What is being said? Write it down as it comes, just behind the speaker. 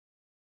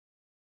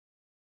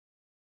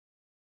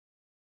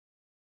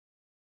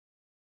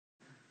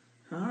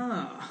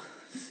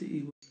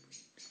See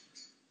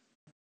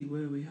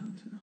where we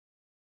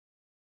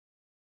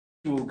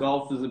are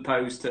golf as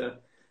opposed to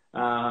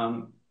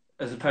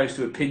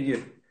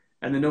opinion,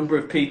 and the number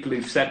of people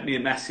who've sent me a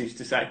message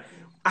to say,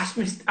 ask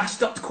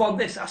Dr Kwon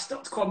this, ask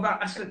Dr Kwon that,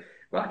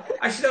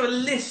 I should have a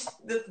list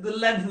the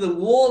length of the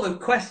wall of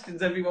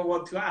questions everyone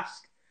wants to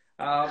ask.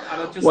 And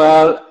I just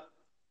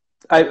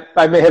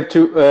I may have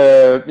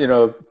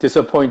to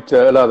disappoint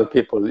a lot of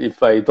people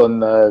if I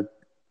don't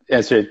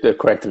answer it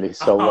correctly.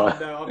 So no,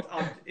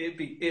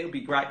 it'll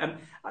be great. And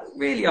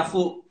really, I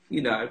thought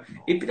it'd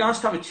be nice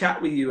to have a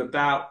chat with you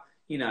about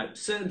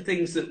certain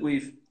things that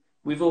we've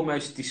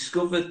almost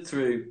discovered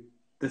through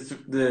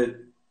the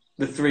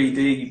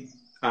 3D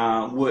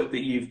work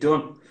that you've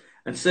done.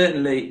 And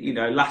certainly,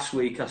 last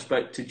week I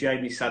spoke to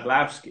Jamie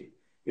Sadlowski,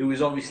 who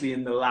was obviously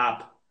in the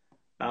lab,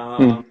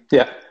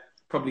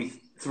 probably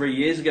 3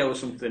 years ago or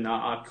something.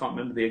 I can't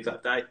remember the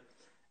exact date.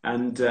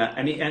 And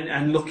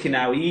looking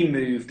how he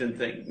moved and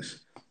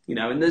things,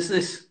 and there's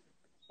this.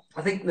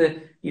 I think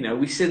that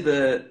we see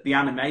the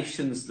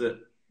animations that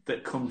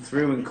come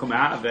through and come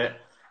out of it,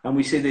 and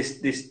we see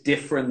this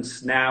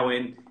difference now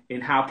in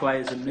how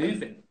players are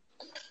moving.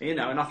 And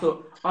I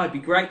thought it'd be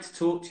great to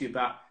talk to you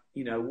about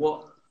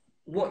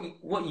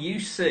what you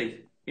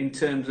see in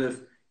terms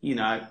of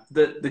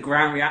the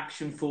ground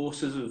reaction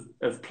forces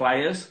of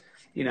players,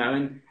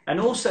 and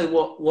also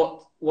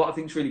what I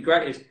think is really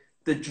great is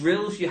the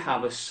drills you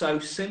have are so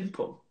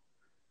simple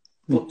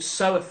but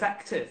so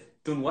effective,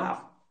 done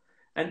well,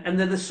 and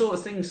they're the sort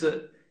of things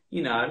that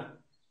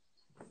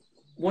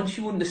once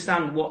you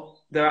understand what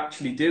they're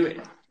actually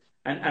doing,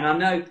 and I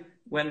know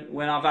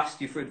when I've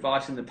asked you for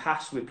advice in the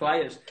past with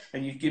players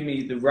and you've given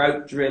me the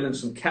rope drill and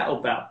some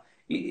kettlebell,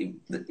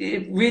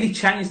 it really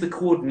changed the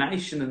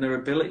coordination and their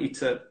ability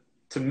to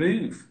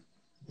move.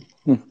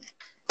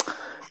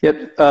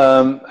 Yep.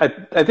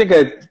 I think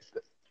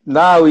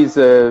now is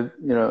an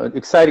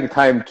exciting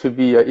time to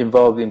be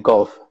involved in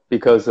golf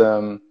because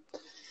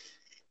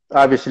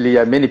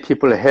obviously many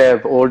people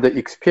have all the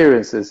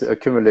experiences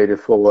accumulated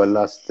for the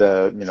last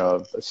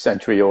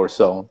century or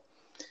so,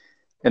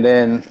 and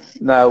then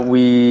now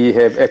we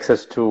have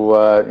access to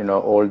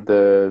all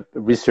the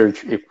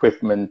research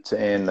equipment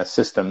and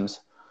systems.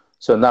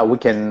 So now we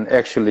can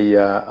actually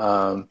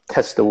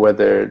test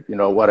whether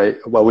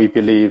what we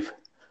believe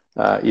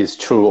is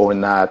true or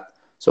not.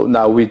 So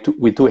now we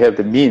do have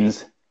the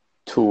means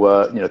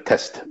to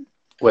test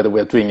whether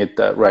we're doing it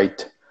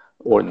right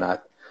or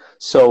not.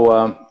 So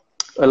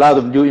a lot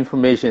of new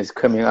information is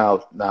coming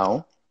out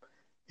now,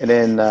 and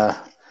then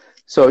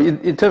so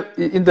in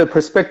the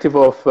perspective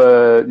of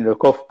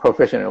golf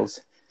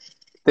professionals,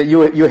 that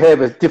you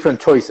have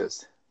different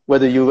choices.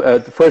 Whether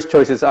the first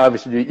choice is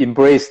obviously you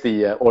embrace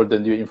all the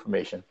new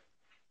information.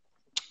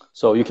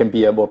 So you can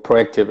be more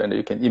proactive and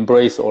you can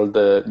embrace all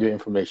the new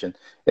information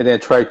and then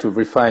try to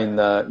refine,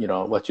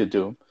 what you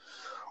do.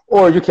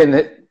 Or you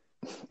can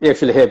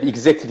actually have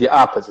exactly the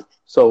opposite.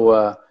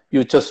 So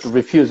you just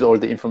refuse all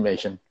the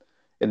information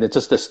and then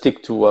just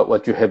stick to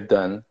what you have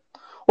done.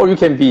 Or you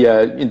can be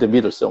in the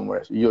middle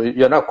somewhere.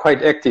 You're not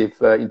quite active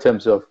in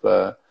terms of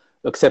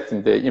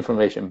accepting the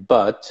information,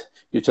 but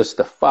you just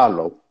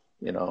follow,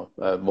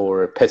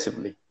 more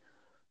passively.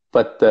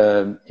 But,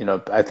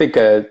 I think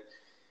a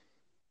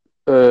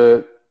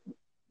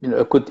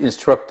good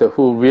instructor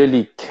who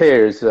really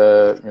cares,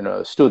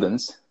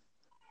 students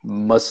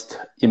must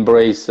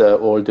embrace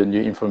all the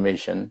new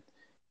information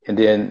and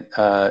then,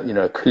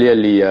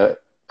 clearly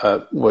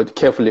would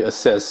carefully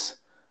assess,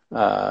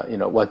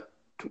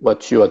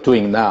 what you are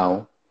doing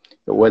now,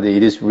 whether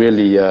it is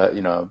really,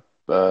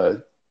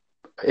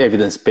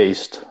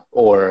 evidence-based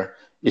or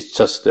it's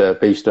just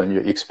based on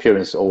your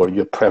experience or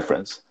your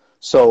preference.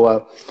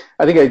 So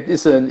I think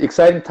it's an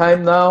exciting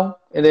time now.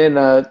 And then,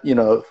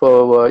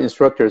 for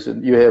instructors,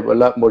 you have a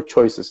lot more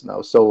choices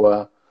now.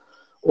 So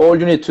all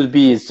you need to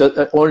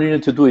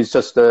do is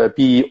just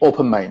be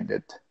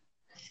open-minded,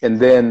 and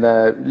then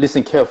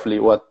listen carefully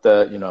what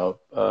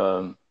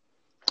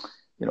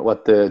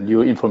what the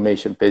new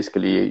information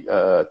basically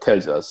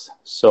tells us.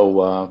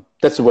 So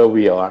that's where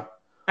we are.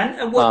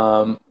 And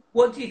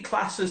what do you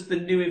class as the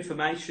new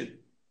information?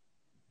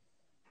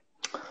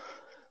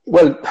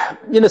 Well,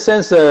 in a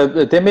sense,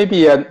 there may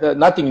be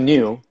nothing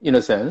new, in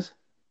a sense,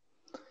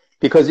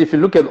 because if you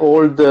look at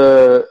all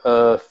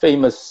the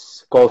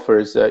famous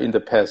golfers in the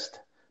past,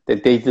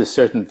 that they did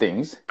certain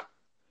things.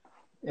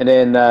 And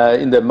then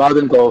in the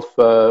modern golf,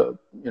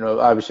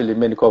 obviously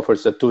many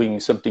golfers are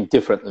doing something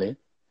differently.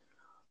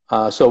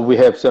 So we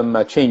have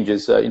some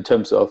changes in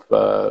terms of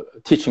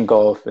teaching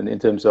golf and in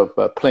terms of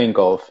playing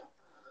golf.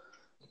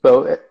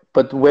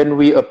 But when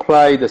we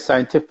apply the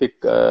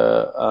scientific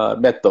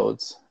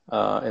methods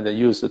and then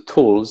use the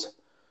tools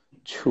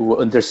to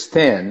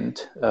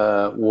understand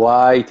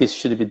why this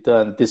should be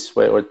done this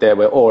way or that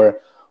way,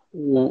 or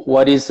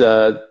what is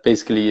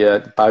basically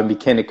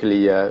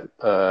biomechanically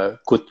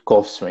good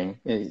golf swing,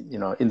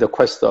 in the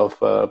quest of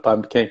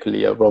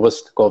biomechanically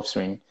robust golf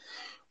swing,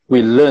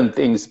 we learn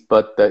things,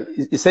 but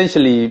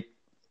essentially,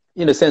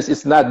 in a sense,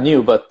 it's not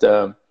new, but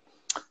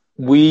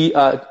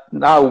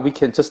now we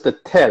can just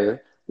tell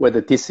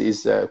whether this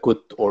is good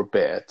or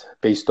bad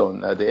based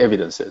on the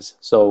evidences.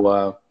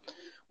 So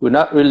we're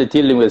not really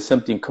dealing with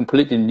something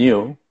completely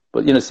new,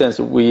 but in a sense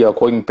we are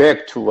going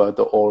back to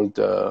the old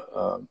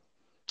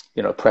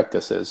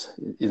practices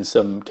in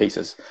some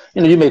cases.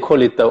 You may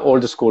call it the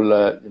old school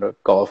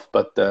golf,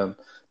 but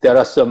there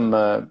are some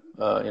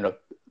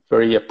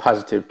very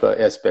positive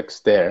aspects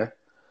there.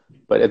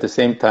 But at the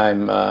same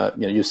time,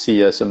 you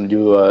see some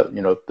new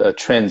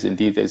trends in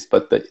these days.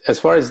 But as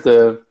far as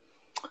the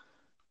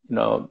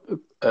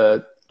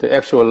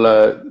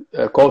actual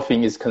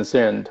golfing is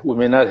concerned, we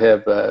may not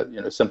have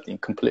something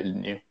completely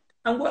new.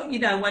 And what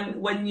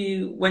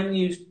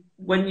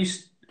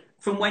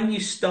from when you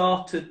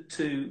started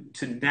to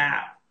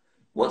now,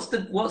 what's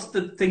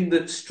the thing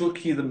that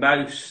struck you the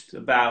most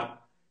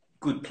about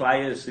good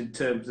players in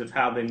terms of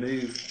how they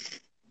move?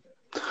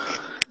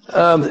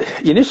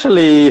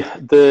 Initially,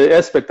 the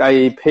aspect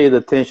I paid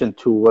attention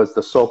to was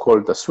the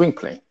so-called the swing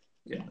plane.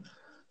 Yeah.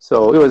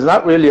 So it was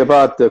not really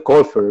about the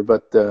golfer,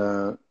 but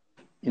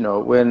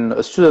when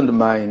a student of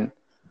mine,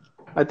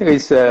 I think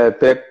it's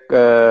back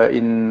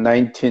in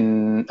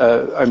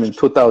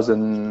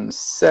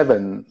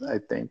 2007, I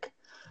think,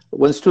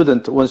 one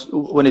student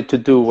wanted to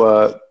do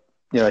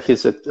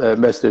his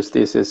master's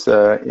thesis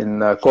in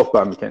golf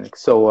biomechanics.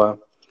 So,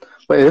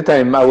 but at the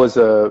time I was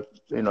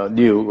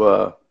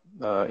new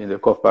in the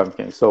golf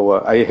biomechanics,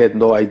 so I had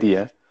no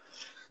idea.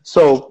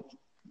 So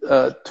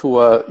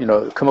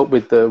to come up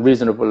with a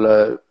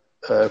reasonable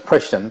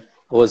question,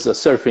 I was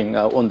surfing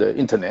on the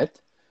internet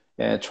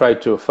and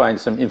tried to find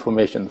some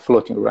information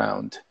floating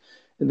around.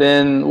 And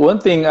then one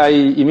thing I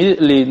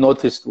immediately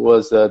noticed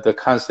was the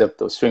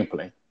concept of swing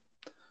plane.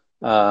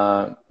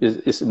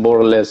 Is more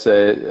or less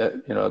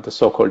the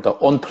so-called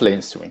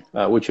on-plane swing,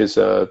 which is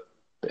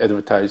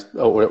advertised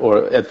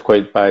or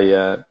advocated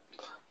by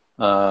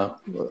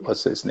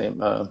what's his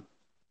name,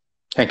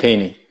 Hank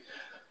Haney.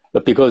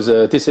 But because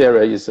this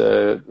area is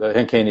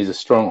Hank Haney is a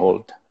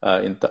stronghold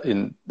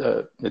in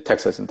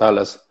Texas and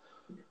Dallas,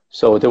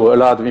 so there were a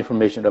lot of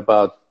information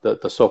about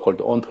the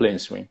so-called on-plane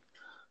swing.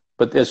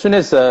 But as soon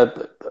as I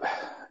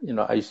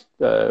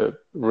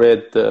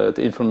read the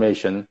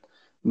information,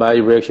 my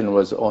reaction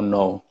was, oh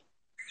no.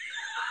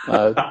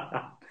 As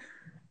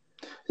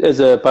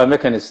a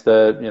biomechanist,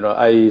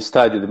 I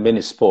studied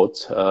many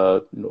sports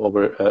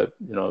over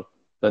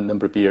a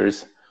number of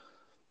years,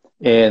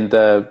 and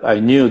I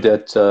knew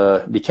that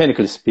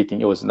mechanically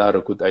speaking, it was not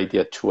a good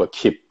idea to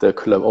keep the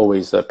club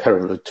always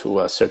parallel to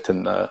a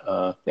certain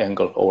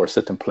angle or a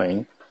certain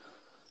plane.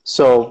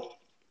 So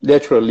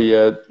naturally,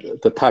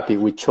 the topic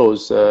we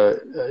chose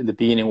in the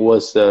beginning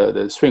was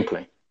the swing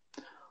plane.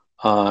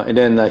 And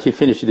then he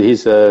finished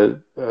his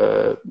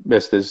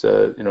master's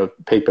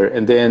paper,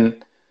 and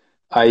then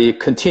I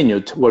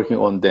continued working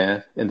on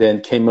that, and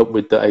then came up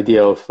with the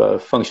idea of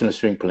functional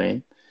swing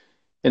plane.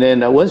 And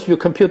then once you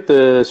compute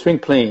the swing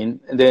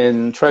plane and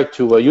then try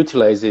to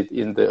utilize it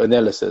in the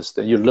analysis,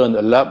 then you learn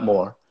a lot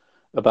more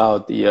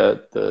about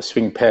the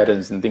swing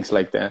patterns and things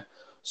like that.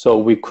 So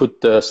we could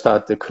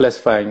start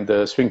classifying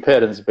the swing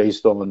patterns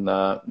based on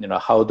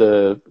how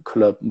the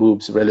club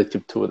moves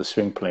relative to the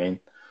swing plane.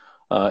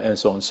 And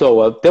so on.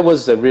 So that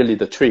was really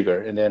the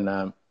trigger. And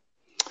then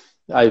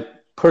I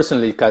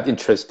personally got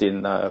interested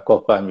in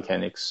golf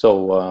biomechanics.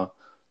 So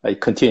I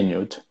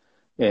continued.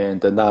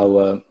 And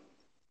now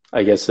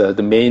I guess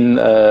the main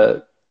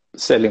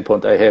selling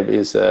point I have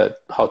is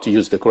how to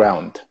use the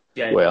ground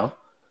well.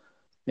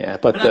 Yeah,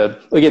 but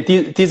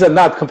again, these are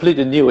not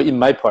completely new in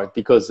my part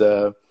because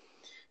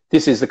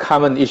this is the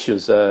common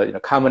issues,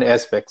 common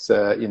aspects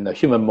in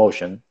human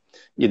motion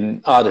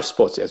in other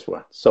sports as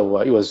well. So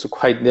it was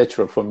quite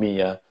natural for me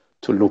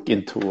to look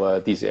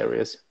into these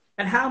areas.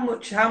 And how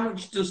much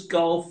does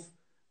golf,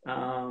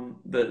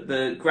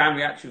 the ground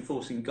reaction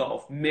force in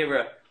golf,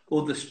 mirror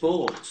other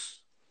sports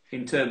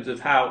in terms of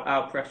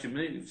how pressure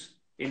moves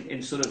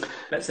in sort of,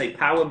 let's say,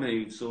 power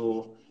moves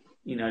or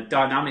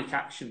dynamic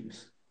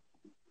actions?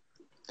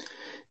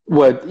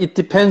 Well, it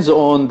depends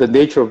on the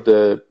nature of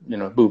the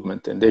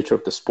movement and nature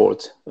of the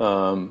sport.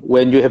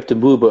 When you have to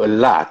move a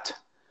lot,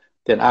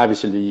 then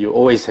obviously you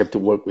always have to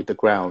work with the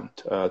ground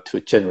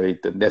to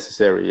generate the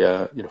necessary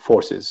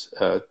forces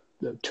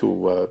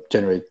to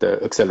generate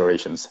the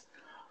accelerations.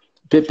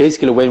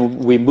 Basically, when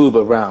we move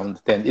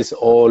around, then it's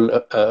all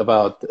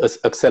about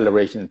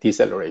acceleration and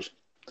deceleration.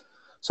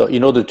 So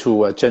in order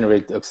to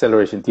generate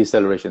acceleration,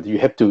 deceleration, you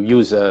have to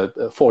use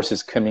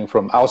forces coming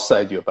from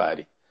outside your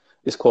body.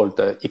 It's called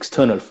the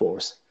external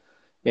force.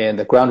 And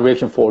the ground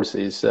reaction force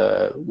is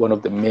one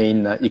of the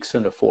main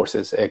external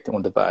forces acting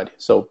on the body.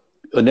 So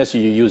unless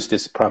you use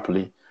this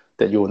properly,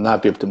 then you will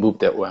not be able to move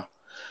that well.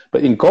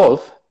 But in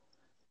golf,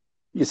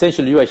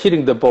 essentially you are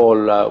hitting the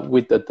ball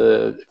with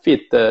the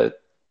feet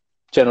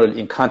generally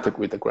in contact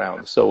with the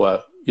ground.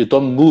 So you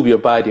don't move your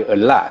body a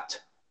lot,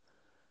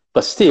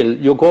 but still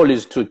your goal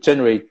is to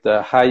generate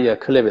the higher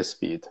cleavage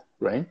speed,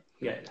 right?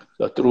 Yeah.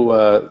 So through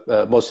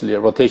mostly a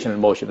rotational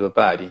motion of the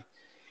body.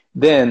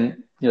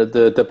 Then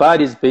the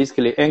body is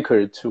basically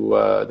anchored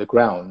to the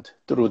ground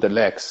through the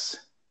legs.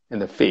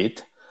 and the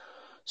feet.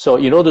 So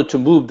in order to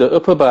move the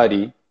upper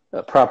body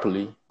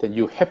properly, then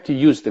you have to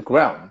use the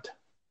ground.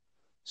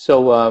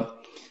 So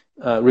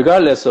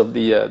regardless of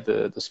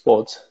the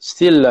sports,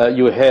 still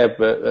you have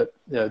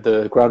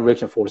the ground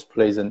reaction force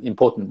plays an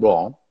important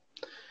role.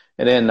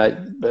 And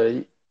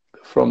then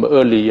from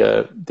early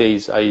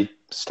days, I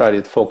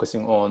started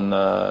focusing on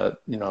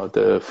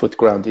the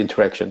foot-ground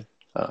interaction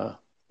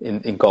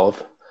in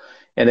golf.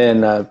 And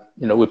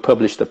then we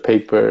published a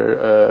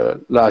paper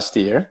last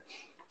year.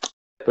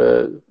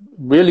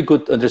 Really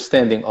good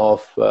understanding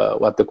of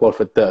what the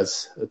golfer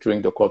does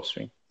during the golf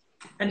swing.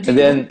 And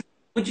then,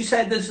 would you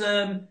say there's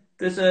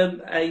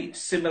a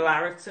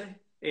similarity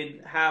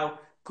in how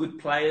good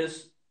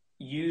players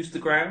use the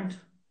ground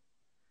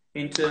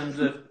in terms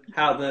of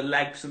how the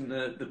legs and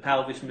the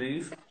pelvis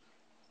move?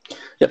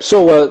 Yep.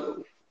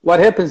 So what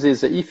happens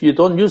is that if you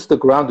don't use the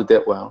ground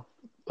that well,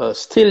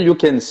 still you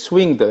can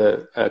swing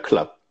the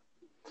club,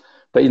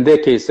 but in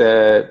that case,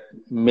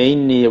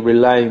 mainly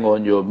relying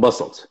on your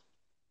muscles.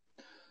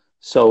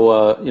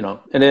 So,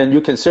 and then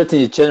you can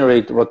certainly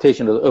generate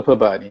rotation of the upper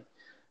body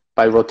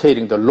by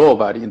rotating the lower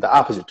body in the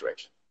opposite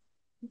direction.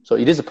 So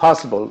it is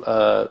possible,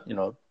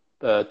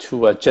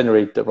 to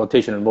generate the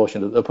rotational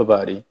motion of the upper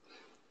body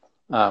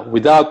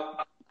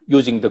without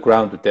using the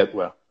ground that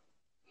well.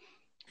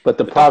 But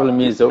the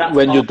problem is that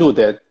when you do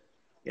that,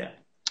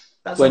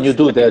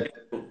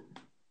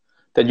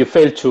 then you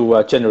fail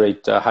to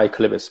generate high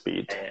cleavage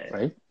speed,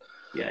 right?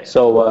 Yeah.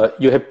 So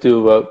you have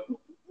to,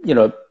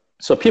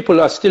 so people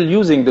are still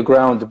using the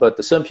ground,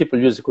 but some people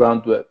use the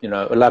ground,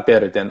 a lot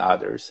better than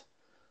others.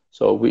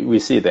 So we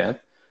see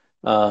that.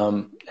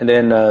 And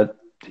then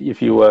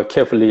if you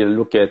carefully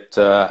look at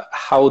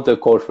how the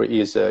golfer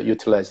is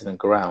utilizing the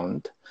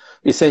ground,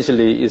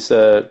 essentially is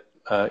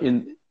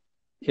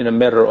in a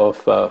matter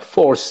of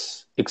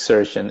force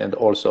exertion and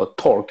also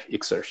torque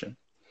exertion.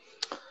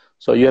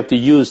 So you have to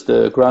use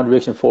the ground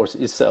reaction force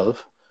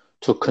itself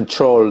to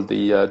control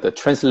the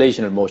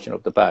translational motion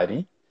of the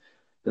body.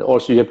 And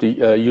also you have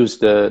to use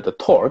the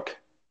torque.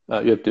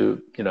 You have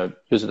to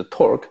use the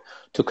torque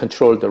to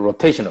control the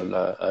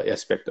rotational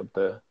aspect of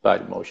the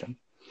body motion.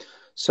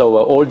 So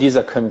all these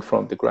are coming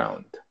from the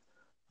ground.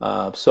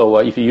 So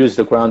if you use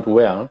the ground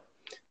well,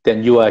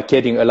 then you are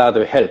getting a lot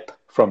of help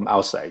from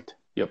outside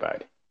your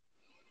body.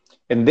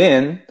 And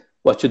then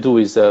what you do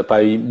is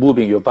by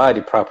moving your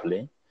body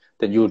properly,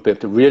 then you will be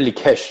able to really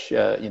catch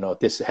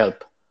this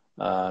help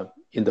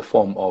in the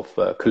form of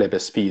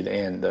cleavage speed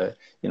and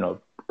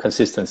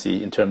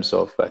consistency in terms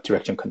of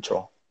direction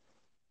control.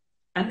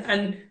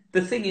 And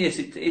the thing is,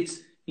 it's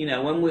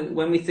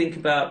when we think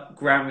about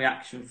ground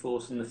reaction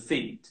force in the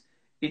feet,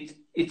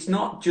 it's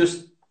not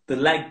just the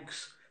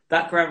legs.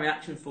 That ground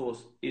reaction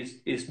force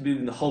is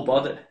moving the whole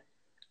body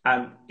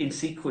in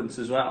sequence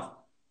as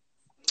well.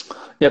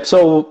 Yep.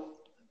 So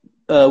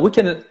we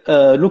can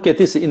look at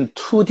this in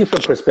two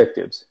different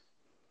perspectives.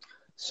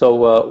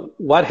 So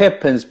what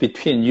happens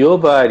between your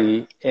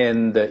body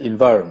and the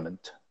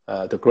environment,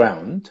 the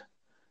ground,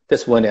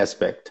 that's one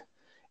aspect.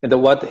 And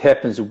then what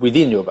happens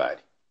within your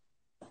body.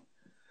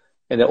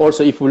 And then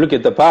also, if we look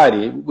at the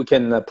body, we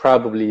can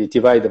probably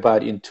divide the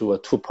body into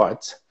two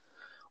parts.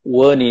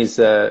 One is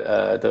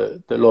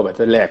the lower body,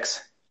 the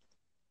legs.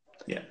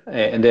 Yeah.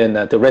 And then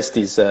the rest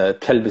is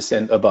pelvis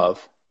and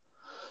above.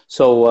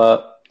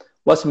 So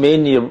what's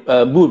mainly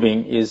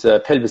moving is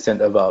pelvis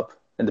and above,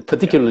 and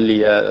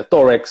particularly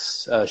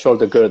thorax,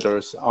 shoulder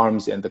girders,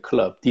 arms, and the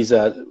club. These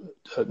are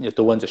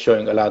the ones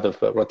showing a lot of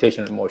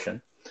rotational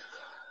motion.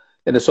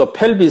 And so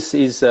pelvis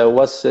is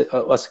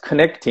what's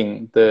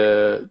connecting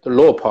the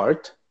lower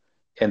part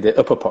and the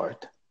upper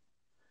part.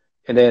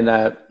 And then,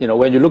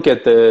 when you look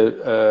at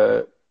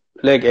the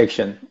leg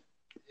action,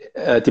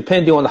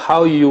 depending on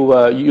how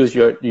you use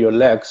your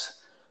legs,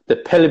 the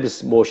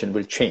pelvis motion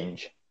will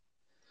change.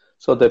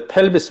 So the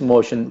pelvis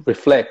motion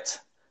reflects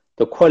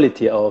the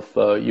quality of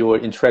your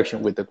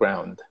interaction with the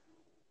ground.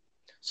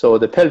 So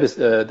the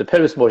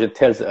pelvis motion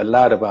tells a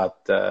lot about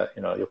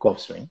your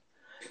golf swing.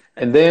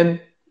 And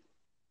then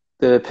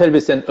the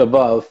pelvis and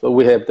above,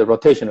 we have the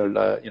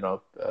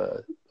rotational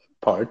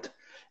part,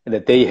 and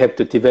that they have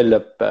to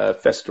develop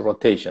faster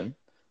rotation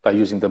by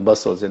using the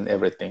muscles and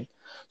everything.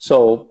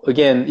 So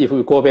again, if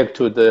we go back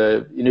to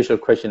the initial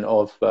question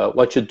of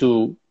what you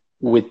do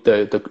with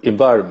the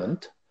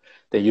environment,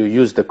 that you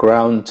use the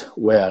ground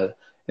well,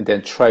 and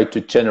then try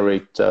to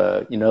generate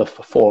enough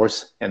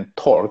force and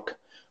torque,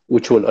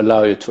 which will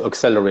allow you to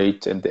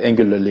accelerate and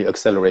angularly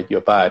accelerate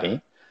your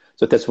body.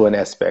 So that's one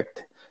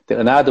aspect. Then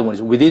another one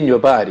is within your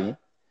body.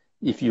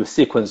 If you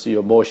sequence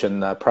your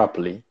motion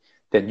properly,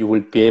 then you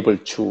will be able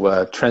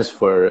to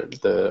transfer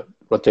the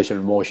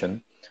rotational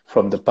motion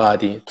from the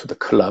body to the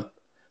club,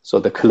 so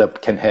the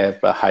club can have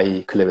a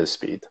high cleavage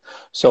speed.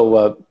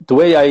 So the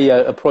way I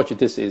approach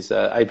this is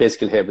I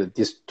basically have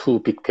these two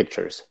big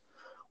pictures.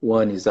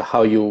 One is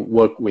how you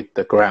work with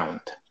the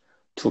ground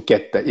to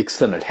get the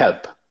external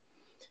help.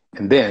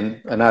 And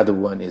then another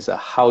one is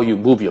how you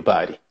move your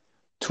body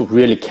to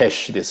really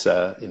catch this,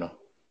 in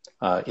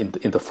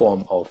the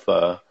form of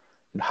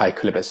high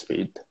cleavage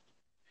speed.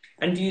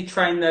 And do you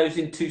train those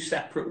in two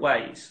separate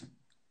ways?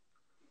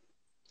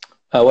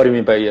 What do you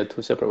mean by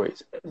two separate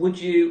ways?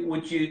 Would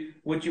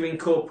you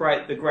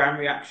incorporate the ground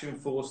reaction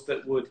force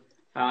that would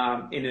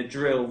in a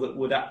drill that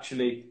would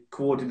actually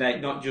coordinate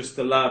not just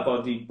the lower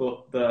body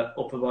but the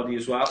upper body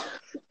as well?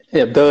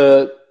 Yeah,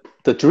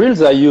 the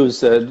drills I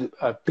use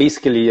are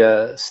basically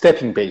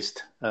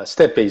step-based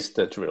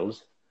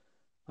drills,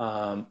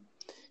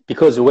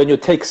 because when you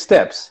take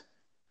steps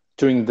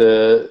during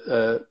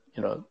the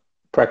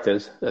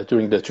practice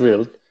during the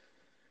drill,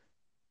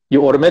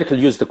 you automatically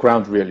use the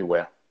ground really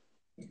well,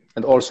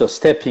 and also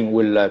stepping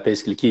will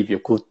basically give you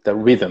good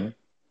rhythm.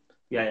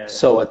 Yeah.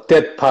 So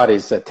that part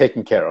is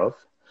taken care of,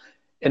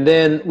 and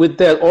then with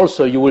that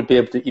also you will be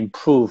able to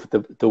improve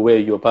the way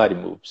your body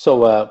moves.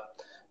 So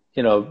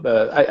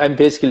I'm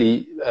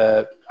basically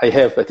I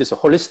have this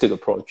holistic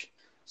approach.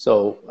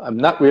 So I'm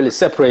not really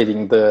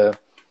separating the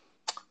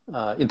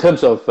in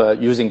terms of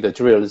using the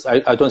drills.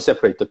 I don't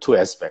separate the two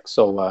aspects.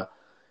 So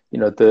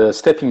the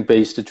stepping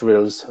based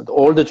drills,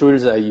 all the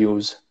drills I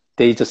use,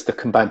 they just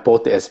combine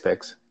both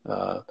aspects.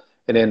 And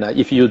then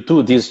if you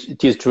do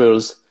these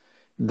drills,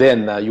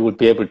 then you will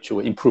be able to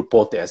improve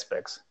both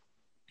aspects.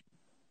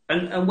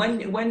 And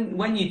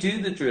when you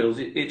do the drills,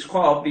 it's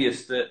quite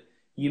obvious that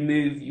you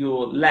move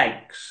your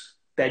legs,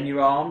 then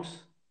your arms,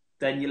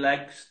 then your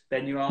legs,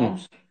 then your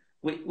arms,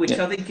 which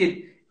I think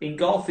in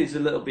golf is a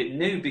little bit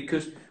new,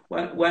 because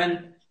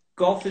when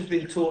golf has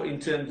been taught in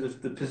terms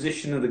of the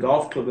position of the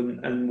golf club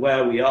and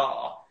where we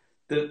are,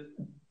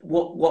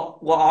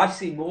 what I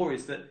see more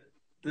is that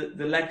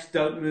the legs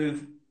don't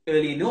move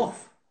early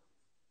enough.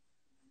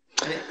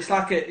 And it's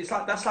like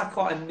that's like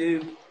quite a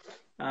new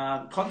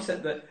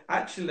concept, that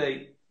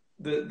actually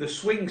the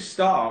swing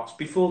starts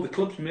before the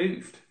club's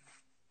moved.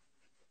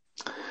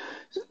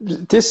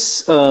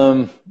 This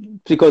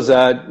because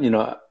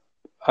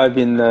I've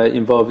been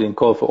involved in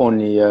golf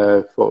only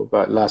for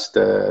about last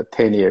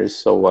 10 years,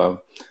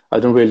 so I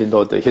don't really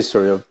know the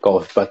history of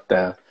golf.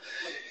 But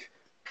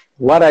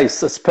what I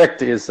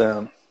suspect is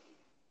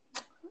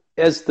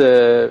as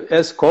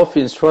golf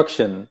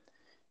instruction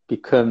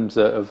becomes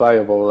a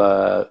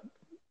viable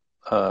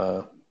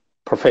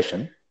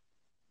profession,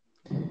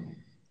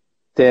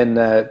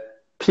 then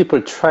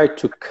people try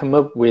to come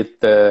up with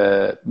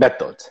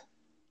methods.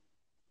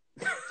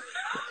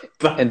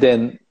 And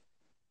then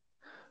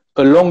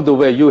along the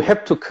way, you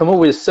have to come up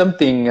with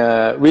something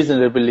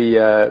reasonably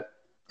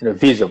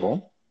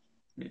visible.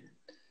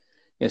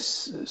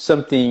 It's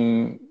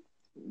something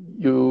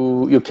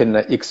you can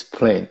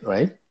explain,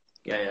 right?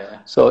 Yeah.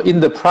 So in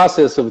the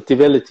process of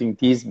developing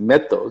these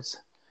methods,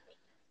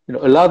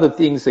 a lot of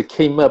things that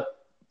came up,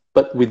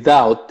 but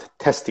without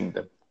testing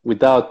them,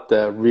 without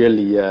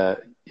really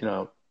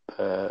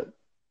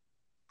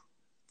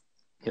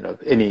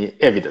any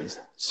evidence.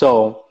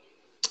 So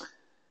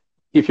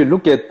if you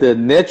look at the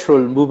natural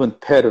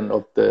movement pattern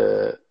of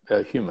the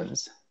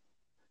humans,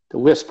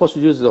 we're supposed to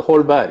use the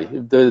whole body.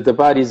 The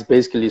body is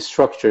basically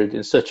structured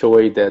in such a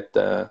way that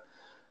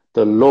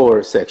the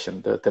lower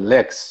section, the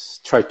legs,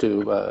 try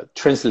to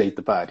translate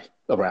the body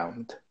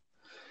around.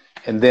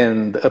 And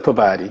then the upper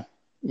body,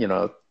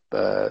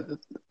 the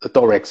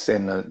thorax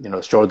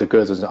and shoulder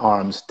girdles and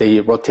arms,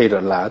 they rotate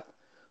a lot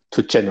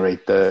to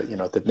generate the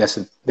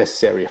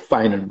necessary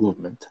final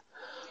movement.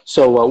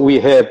 So we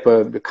have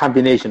a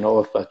combination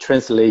of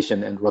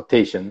translation and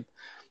rotation.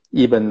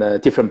 Even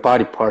different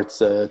body parts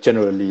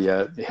generally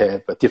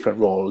have different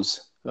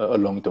roles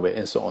along the way,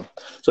 and so on.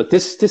 So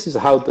this is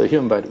how the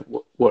human body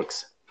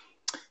works.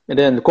 And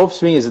then the golf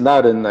swing is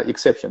not an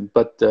exception.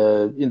 But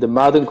in the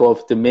modern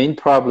golf, the main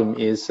problem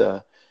is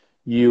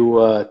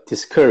you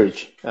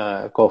discourage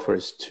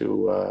golfers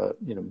to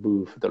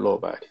move the lower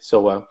body.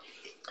 So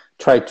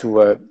try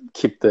to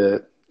keep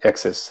the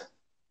axis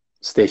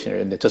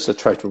stationary and just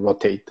try to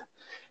rotate.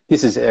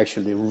 This is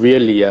actually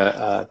really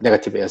a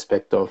negative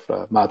aspect of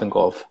modern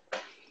golf.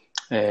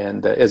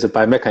 And as a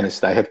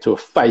biomechanist, I have to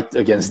fight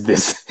against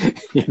this,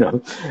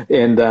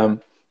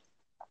 And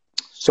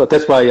so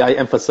that's why I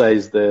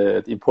emphasize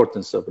the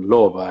importance of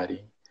lower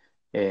body.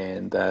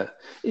 And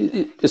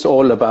it's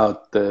all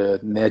about the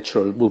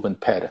natural movement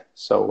pattern.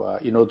 So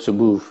in order to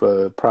move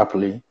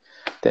properly,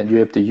 then you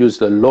have to use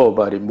the lower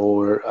body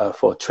more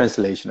for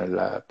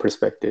translational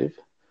perspective,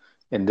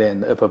 and then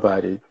the upper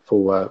body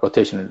for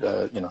rotational,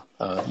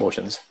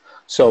 motions.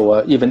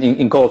 So even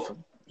in golf,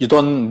 you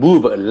don't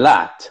move a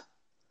lot,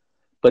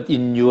 but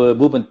in your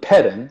movement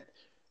pattern,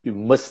 you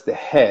must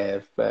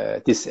have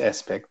this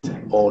aspect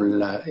all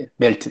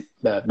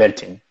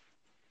melting.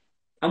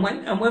 And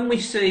when we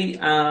see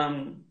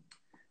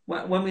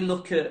when we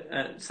look at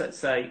let's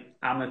say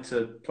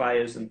amateur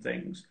players and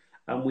things,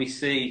 and we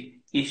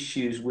see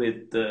issues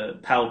with the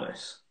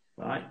pelvis,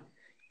 right?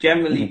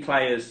 Generally,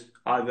 players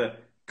either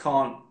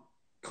can't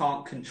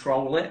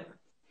control it,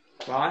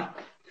 right?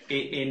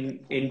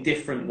 In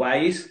different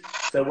ways.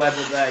 So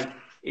whether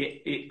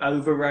it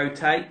over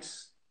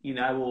rotates,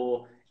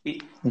 or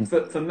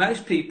for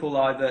most people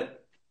either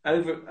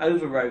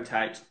over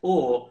rotates,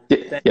 or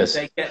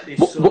they get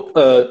this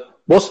sort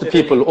most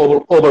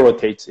people over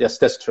rotates. Yes,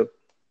 that's true.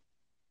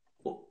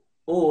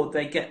 or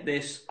they get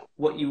this,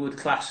 what you would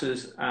class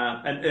as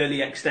an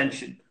early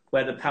extension,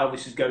 where the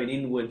pelvis is going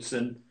inwards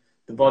and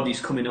the body's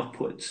coming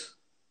upwards.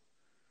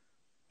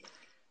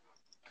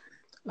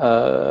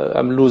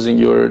 I'm losing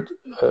your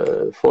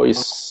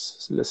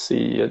voice. Let's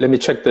see. Let me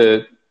check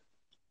the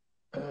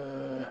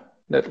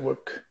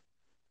network.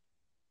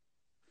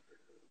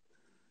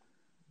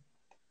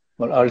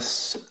 Well, I'll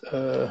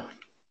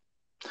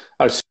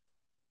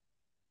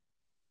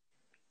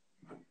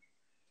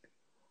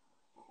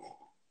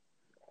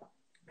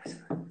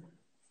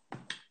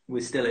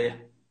We're still here.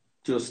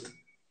 Just.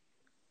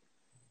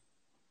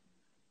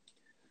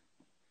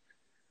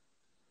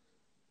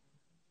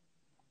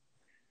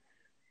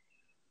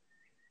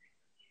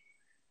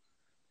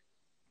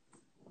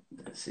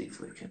 Let's see if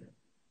we can.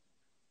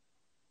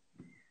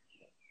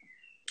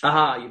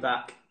 Aha, you're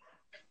back.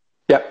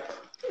 Yeah.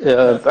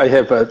 I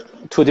have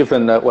two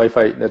different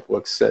Wi-Fi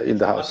networks in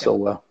the house,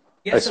 okay.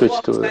 I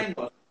switched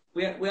to.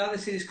 We either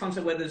see this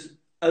concept where there's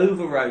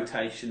over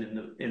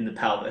rotation in the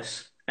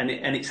pelvis and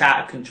it's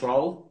out of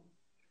control,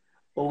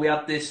 or we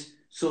have this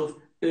sort of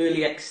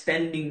early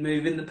extending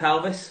move in the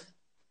pelvis.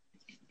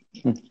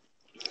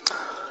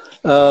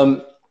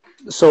 So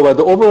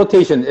the over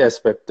rotation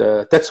aspect,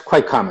 that's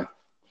quite common.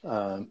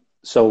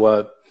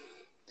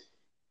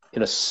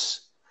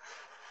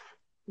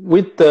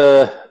 With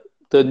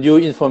the new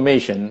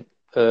information,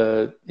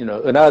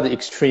 another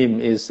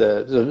extreme is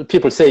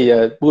people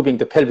say moving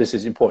the pelvis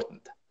is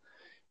important.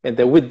 And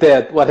with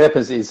that, what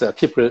happens is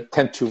people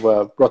tend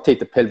to rotate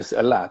the pelvis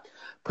a lot,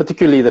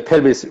 particularly the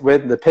pelvis,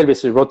 when the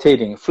pelvis is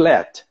rotating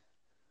flat,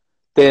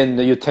 then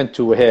you tend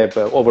to have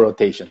over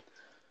rotation.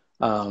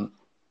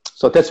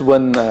 So that's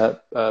one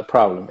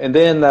problem. And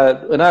then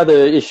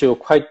another issue,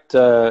 quite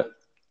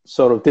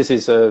sort of, this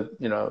is,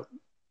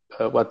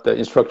 what the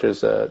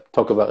instructors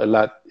talk about a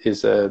lot,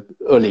 is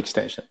early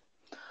extension.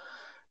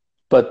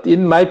 But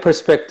in my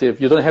perspective,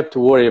 you don't have to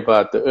worry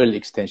about the early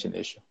extension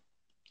issue,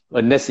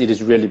 unless it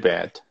is really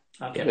bad.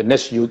 Okay.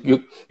 Unless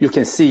you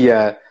can see,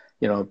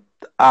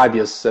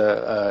 obvious,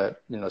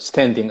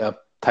 standing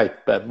up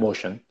type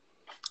motion,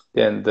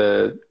 then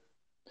the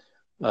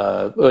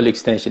early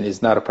extension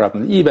is not a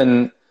problem.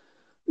 Even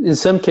in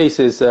some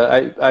cases,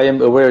 I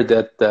am aware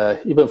that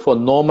even for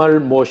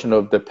normal motion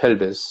of the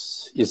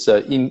pelvis is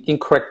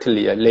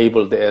incorrectly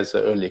labeled as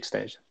early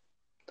extension.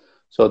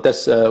 So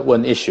that's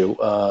one issue,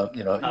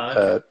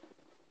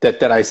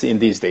 that I see in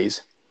these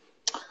days.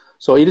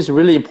 So it is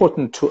really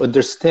important to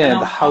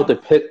understand how the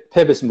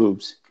pelvis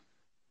moves.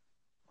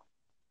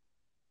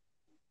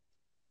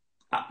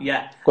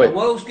 Yeah. What I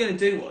was going to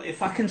do,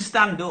 if I can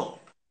stand up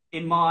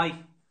in my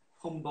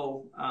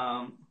humble,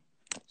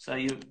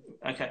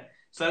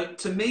 So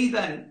to me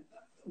then,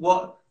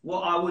 what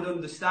I would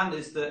understand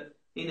is that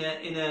in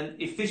an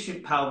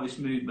efficient pelvis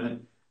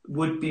movement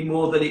would be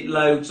more that it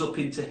loads up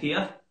into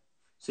here.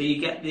 So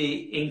you get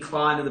the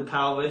incline of the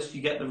pelvis,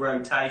 you get the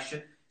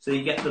rotation, so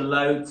you get the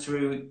load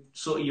through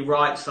sort of your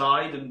right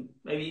side and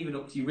maybe even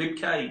up to your rib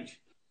cage.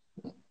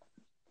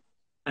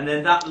 And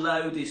then that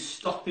load is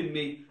stopping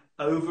me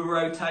over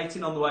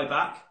rotating on the way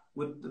back.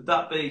 Would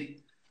that be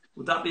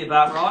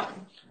about right?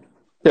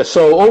 Yeah,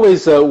 so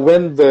always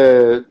when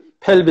the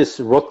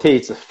pelvis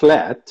rotates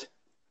flat,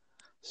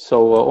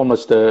 so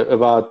almost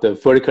about the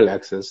vertical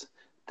axis,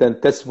 then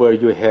that's where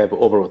you have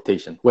over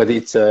rotation, whether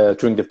it's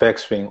during the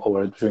backswing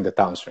or during the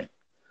downswing.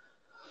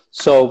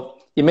 So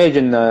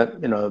imagine,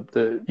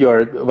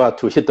 you're about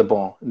to hit the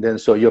ball, and then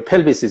so your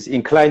pelvis is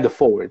inclined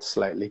forward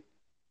slightly.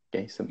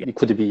 Okay, so it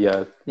could be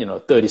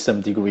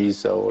 30-some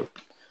degrees or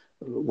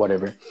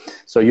whatever.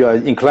 So you are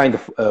inclined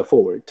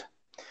forward.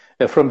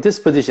 From this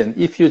position,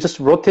 if you just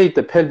rotate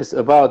the pelvis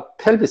about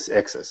pelvis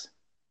axis,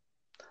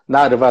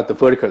 not about the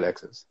vertical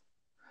axis.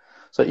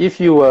 So if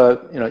you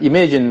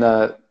imagine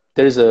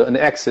there is an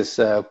axis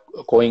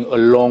going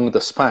along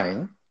the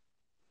spine,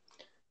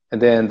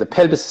 and then the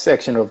pelvis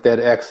section of that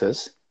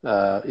axis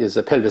is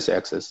a pelvis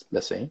axis,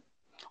 let's say,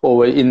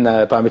 or in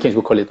biomechanics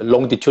we call it a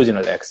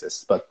longitudinal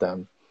axis, but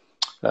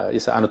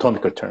it's an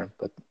anatomical term.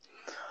 But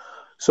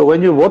so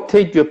when you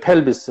rotate your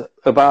pelvis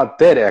about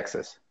that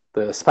axis,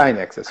 the spine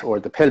axis or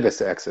the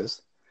pelvis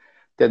axis,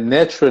 then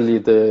naturally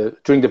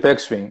during the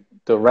backswing,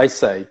 the right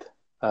side,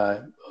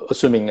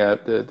 assuming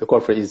the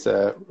golfer is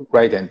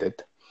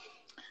right-handed,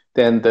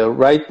 then the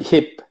right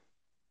hip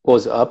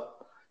goes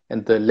up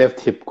and the left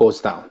hip goes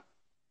down.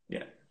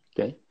 Yeah.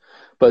 Okay.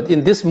 But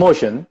in this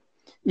motion,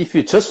 if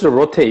you just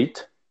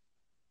rotate,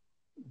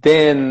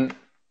 then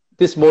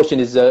this motion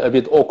is a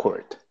bit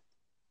awkward.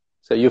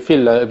 So you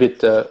feel a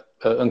bit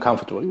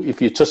uncomfortable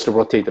if you just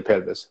rotate the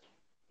pelvis.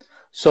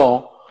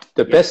 So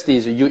the best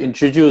is you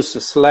introduce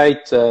a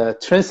slight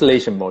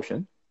translation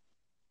motion.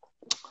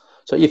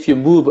 So if you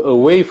move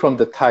away from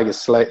the target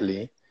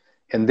slightly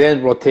and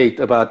then rotate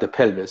about the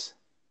pelvis,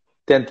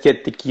 then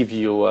get to give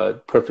you a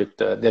perfect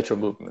natural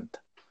movement.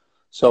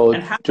 So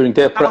during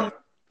that,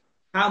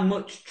 how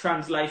much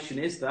translation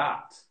is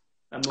that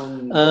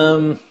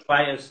among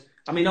players?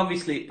 I mean,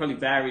 obviously it probably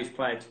varies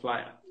player to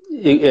player.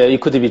 It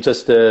could be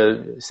just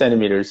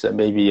centimeters,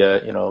 maybe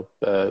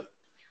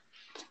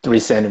 3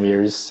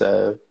 centimeters,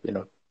 you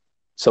know,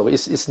 so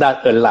it's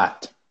not a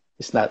lot.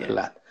 It's not a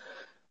lot.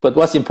 But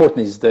what's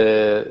important is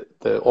the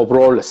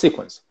overall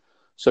sequence.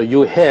 So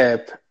you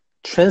have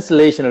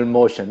translational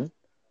motion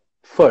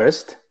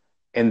first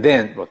and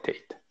then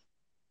rotate.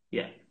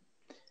 Yeah.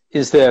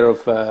 Instead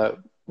of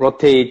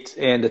rotate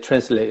and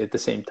translate at the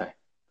same time.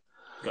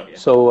 Got you.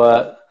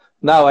 So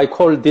now I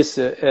call this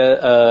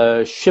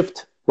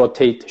shift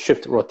rotate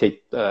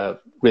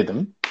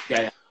rhythm.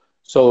 Yeah.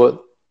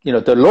 So you know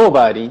the lower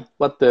body,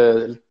 what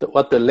the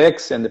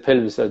legs and the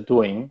pelvis are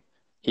doing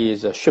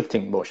is a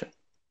shifting motion,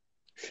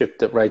 shift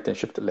the right and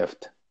shift the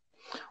left.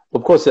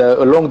 Of course,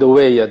 along the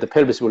way, the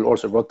pelvis will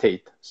also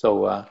rotate.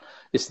 So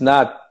it's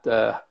not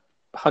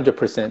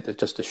 100%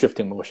 just a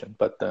shifting motion.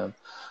 But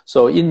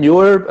so in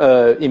your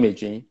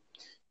imaging,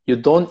 you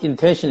don't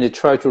intentionally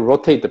try to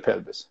rotate the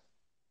pelvis.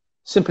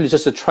 Simply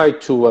just to try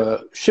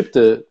to shift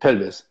the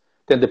pelvis,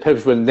 then the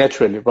pelvis will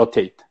naturally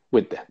rotate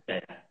with that.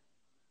 Yeah.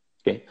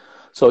 Okay,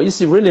 so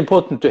it's really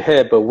important to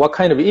have what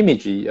kind of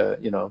imagery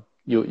you know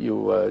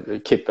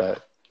you keep.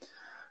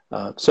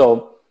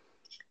 So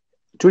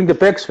during the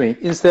backswing,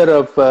 instead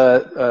of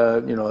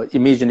you know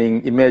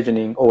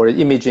imagining or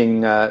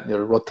imaging the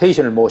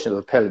rotational motion of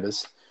the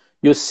pelvis,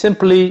 you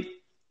simply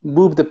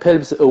move the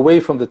pelvis away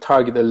from the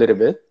target a little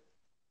bit.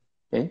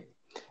 Okay.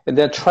 And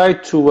then try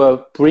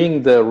to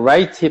bring the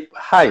right hip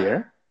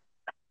higher.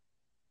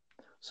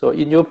 So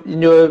in your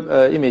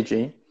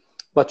imaging,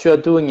 what you are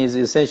doing is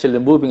essentially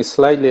moving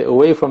slightly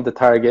away from the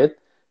target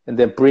and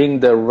then bring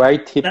the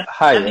right hip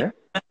higher.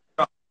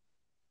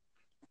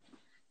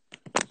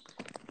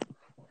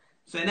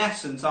 So in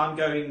essence, I'm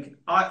going,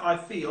 I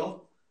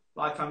feel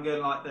like I'm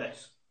going like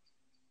this.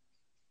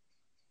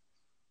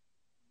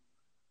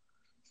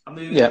 I'm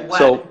moving it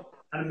away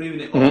and I'm moving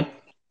it up.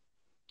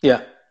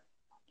 Yeah.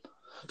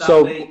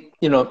 So,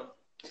 you know,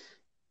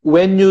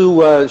 when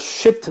you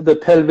shift the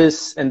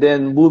pelvis and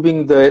then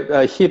moving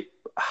the hip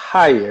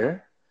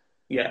higher,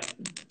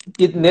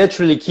 it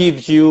naturally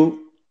gives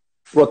you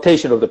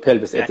rotation of the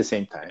pelvis at the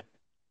same time.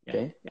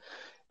 Okay.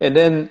 And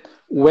then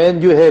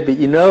when you have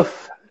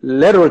enough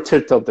lateral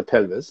tilt of the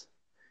pelvis,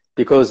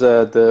 because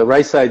the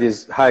right side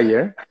is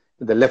higher,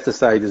 the left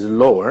side is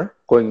lower,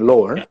 going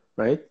lower,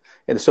 right?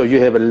 And so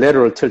you have a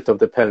lateral tilt of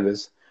the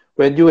pelvis.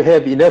 When you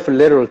have enough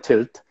lateral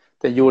tilt,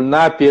 then you will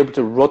not be able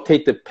to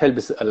rotate the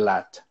pelvis a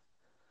lot.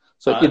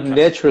 So it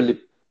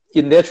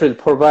naturally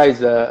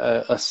provides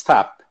a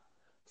stop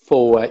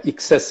for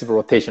excessive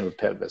rotation of the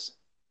pelvis.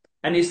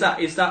 And is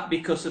that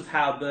because of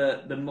how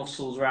the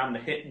muscles around the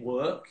hip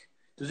work?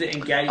 Does it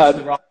engage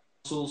the right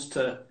muscles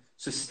to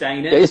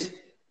sustain it?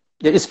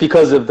 It's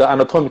because of the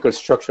anatomical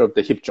structure of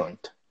the hip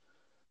joint.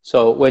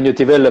 So when you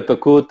develop a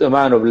good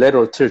amount of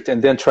lateral tilt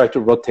and then try to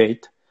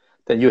rotate,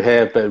 then you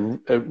have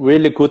a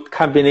really good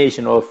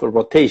combination of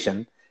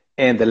rotation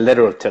and the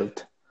lateral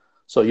tilt.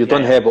 So you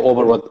don't have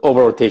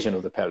over rotation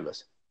of the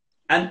pelvis.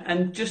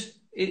 And just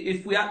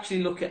if we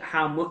actually look at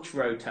how much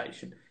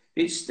rotation,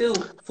 it's still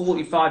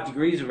 45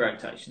 degrees of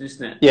rotation,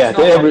 isn't it? Yeah,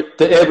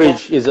 the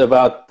average is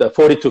about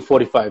 40 to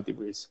 45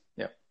 degrees.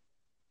 Yeah.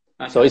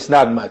 Okay. So it's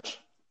not much.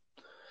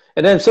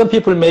 And then some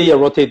people may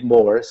rotate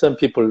more, some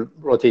people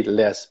rotate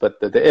less,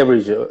 but the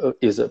average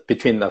is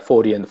between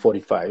 40 and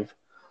 45.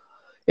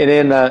 And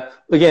then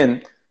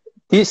again,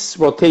 this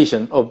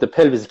rotation of the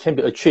pelvis can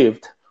be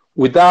achieved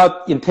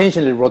without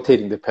intentionally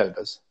rotating the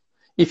pelvis.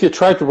 If you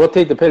try to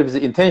rotate the pelvis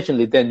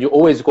intentionally, then you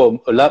always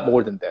go a lot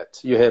more than that.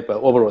 You have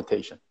over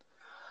rotation.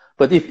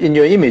 But if in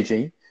your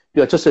imaging,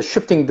 you are just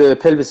shifting the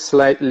pelvis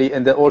slightly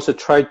and then also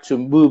try to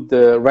move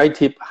the right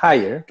hip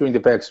higher during the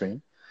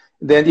backswing,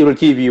 then it will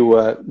give you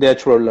a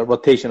natural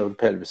rotation of the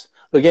pelvis.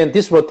 Again,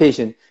 this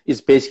rotation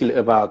is basically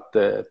about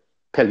the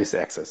pelvis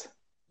axis.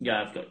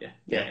 Yeah, I've got you.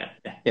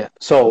 Yeah.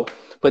 So,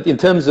 but in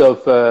terms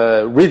of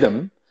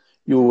rhythm,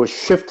 you will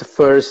shift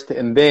first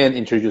and then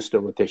introduce the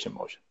rotation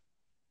motion.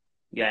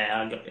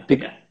 Yeah, I got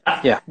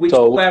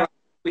you.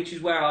 Which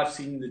is where I've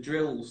seen the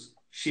drills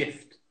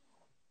shift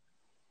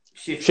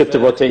to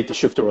rotate,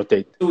 shift to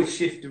rotate. Always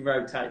shift and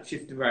rotate,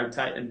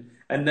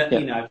 and that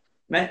you know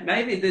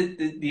maybe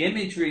the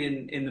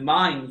imagery in the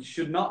mind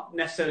should not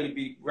necessarily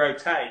be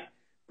rotate,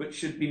 but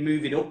should be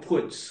moving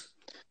upwards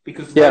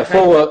because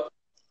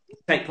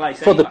take place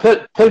for anyway.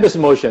 The pelvis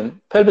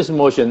motion.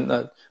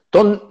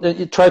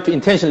 Don't try to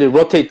intentionally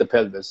rotate the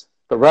pelvis,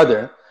 but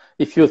rather,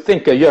 if you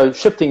think you're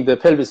shifting the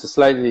pelvis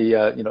slightly,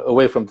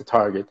 away from the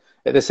target,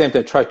 at the same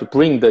time try to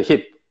bring the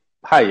hip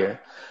higher.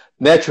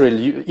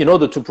 Naturally, in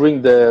order to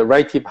bring the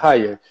right hip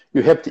higher,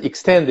 you have to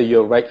extend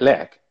your right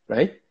leg,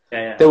 right?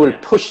 That will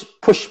push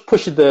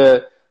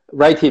the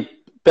right hip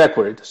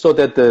backward so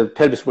that the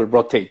pelvis will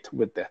rotate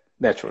with that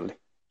naturally.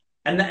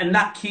 And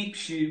that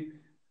keeps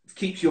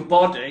your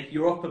body,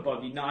 your upper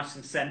body, nice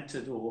and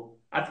centered, or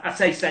I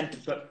say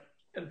centered, but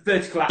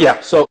vertical axis. Yeah,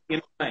 so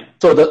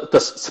the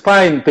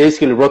spine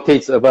basically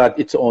rotates about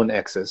its own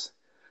axis,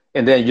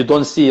 and then you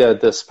don't see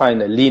the spine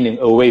leaning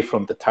away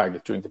from the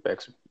target during the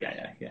backswing.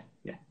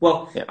 Yeah.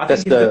 Well, I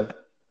think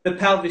the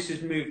pelvis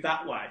is moved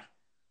that way,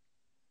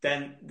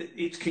 then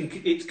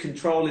it's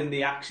controlling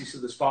the axis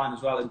of the spine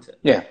as well, isn't it?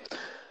 Yeah.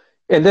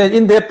 And then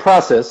in that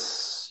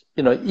process,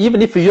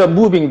 even if you are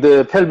moving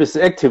the pelvis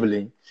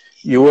actively,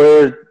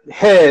 your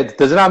head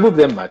does not move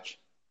that much.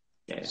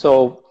 Yeah.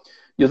 So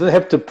you don't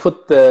have to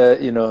put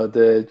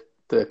the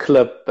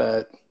club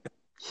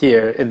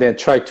here and then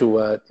try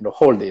to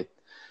hold it.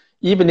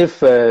 Even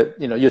if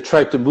you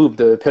try to move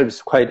the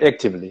pelvis quite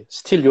actively,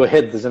 still your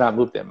head does not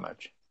move that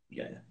much.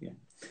 Yeah.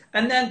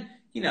 And then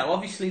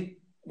obviously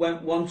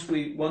once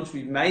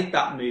we've made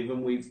that move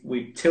and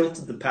we've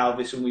tilted the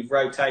pelvis and we've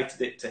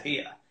rotated it to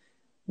here,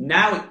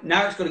 now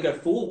it's got to go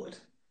forward.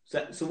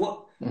 So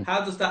what?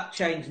 How does that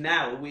change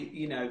now?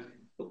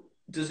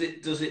 Does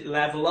it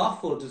level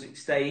off, or does it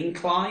stay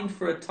inclined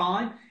for a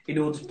time in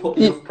order to put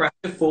enough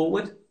pressure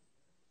forward?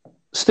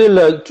 Still,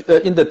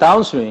 in the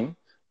downswing,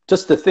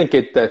 just to think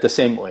it the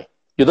same way.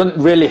 You don't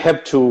really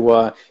have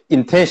to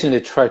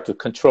intentionally try to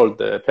control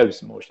the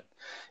pelvis motion.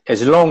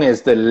 As long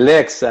as the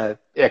legs are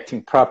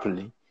acting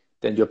properly,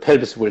 then your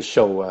pelvis will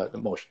show the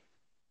motion,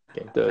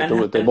 okay?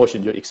 the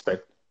motion you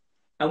expect.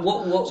 And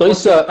what so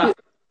it's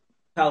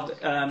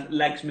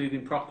legs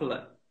moving properly?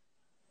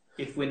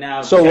 If we're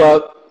now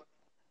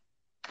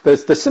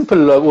the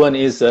simple one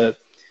is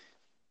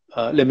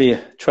let me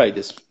try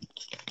this.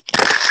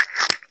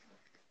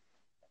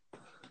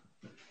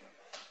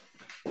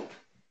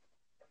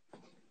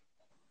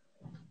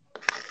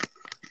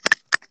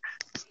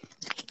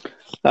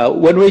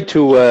 One way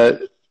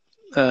to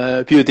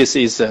view this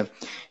is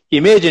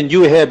imagine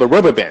you have a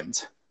rubber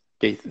band,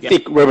 okay,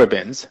 thick rubber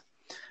bands.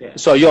 Yeah.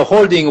 So you're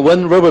holding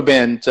one rubber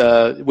band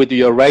with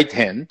your right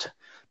hand,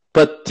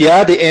 but the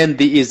other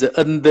end is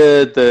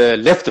under the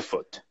left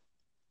foot.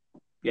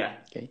 Yeah.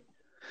 Okay.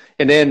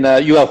 And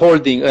then you are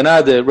holding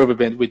another rubber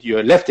band with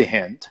your left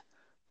hand,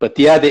 but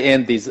the other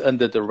end is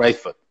under the right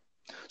foot.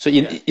 So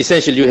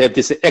essentially you have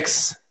this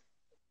X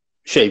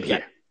shape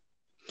here.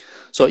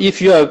 So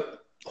if you are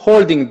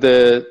holding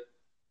the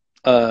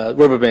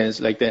rubber bands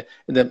like that,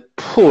 and then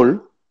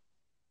pull,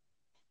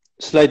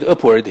 slide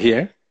upward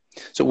here.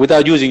 So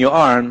without using your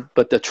arm,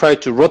 but try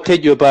to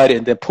rotate your body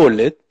and then pull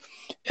it.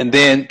 And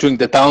then during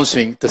the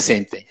downswing, the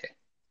same thing.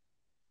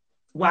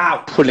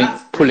 Wow.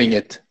 Pulling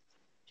it.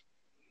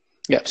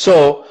 Yeah.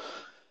 So,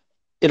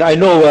 I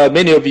know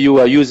many of you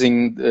are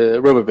using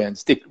rubber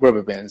bands, thick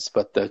rubber bands,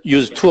 but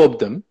use two of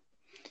them.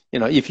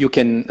 If you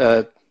can,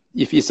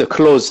 if it's a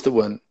closed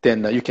one,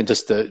 then you can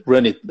just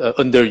run it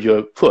under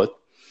your foot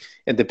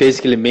and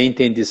basically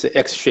maintain this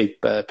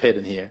X-shaped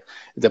pattern here.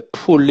 Then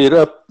pull it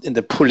up and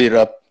then pull it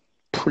up,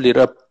 pull it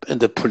up and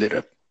then pull it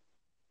up.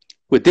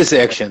 With this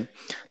action,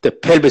 the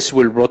pelvis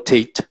will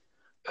rotate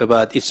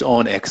about its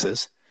own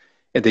axis,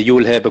 and then you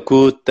will have a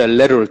good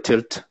lateral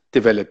tilt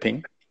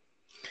developing.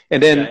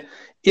 And then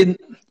in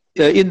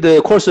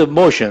the course of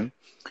motion,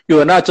 you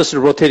are not just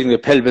rotating the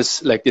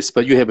pelvis like this,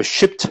 but you have a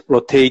shift,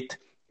 rotate,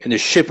 and a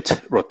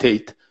shift,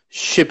 rotate,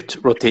 shift,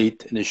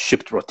 rotate, and a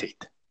shift,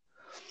 rotate.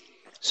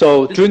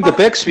 So during the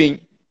backswing,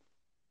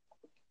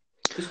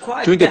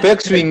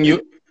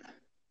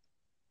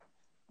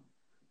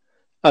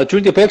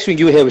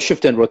 you have a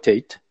shift and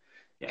rotate,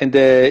 and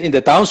in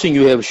the downswing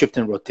you have a shift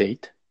and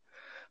rotate.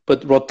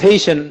 But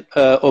rotation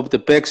of the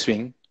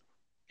backswing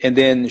and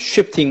then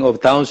shifting of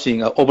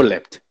downswing are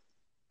overlapped.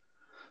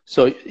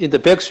 So in the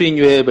backswing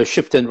you have a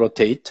shift and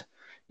rotate.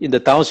 In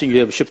the downswing you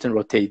have a shift and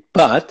rotate.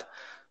 But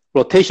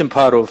rotation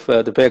part of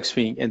the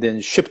backswing and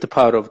then shift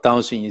part of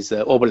downswing is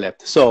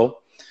overlapped. So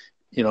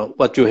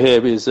what you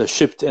have is a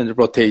shift and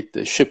rotate,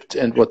 shift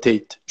and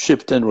rotate,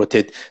 shift and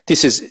rotate.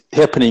 This is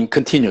happening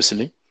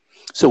continuously.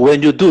 So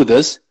when you do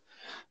this,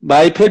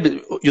 my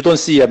pelvis, you don't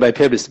see my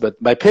pelvis,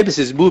 but my pelvis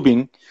is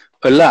moving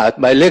a lot.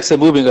 My legs are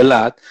moving a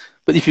lot.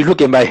 But if you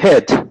look at my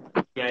head,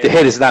 the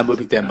head is not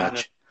moving that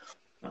much.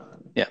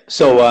 Yeah.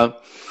 So, a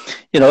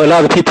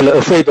lot of people are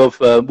afraid of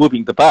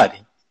moving the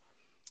body.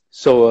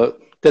 So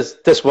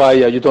that's why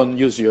you don't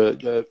use your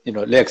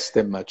legs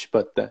that much.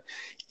 But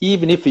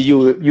even if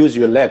you use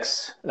your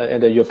legs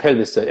and your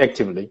pelvis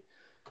actively,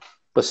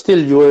 but still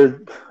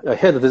your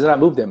head does not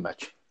move that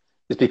much.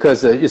 It's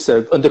because it's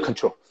under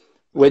control.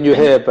 When you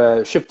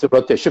have shift to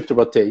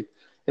rotate,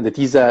 and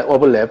these are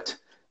overlapped,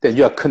 then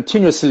you are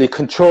continuously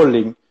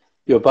controlling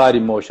your body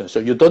motion. So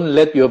you don't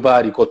let your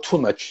body go too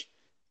much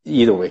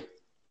either way.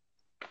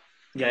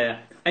 Yeah.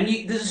 And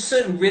there's a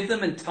certain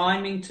rhythm and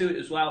timing to it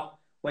as well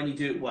when you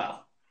do it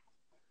well.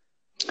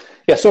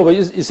 Yeah, so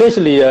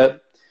essentially,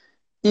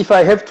 if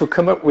I have to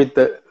come up with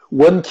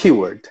one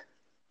keyword,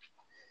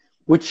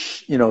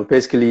 which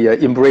basically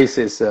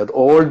embraces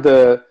all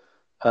the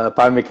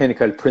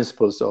biomechanical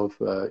principles of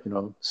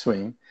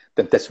swing,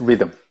 then that's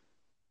rhythm.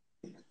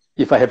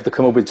 If I have to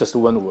come up with just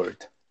one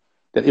word,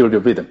 then it will be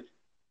rhythm.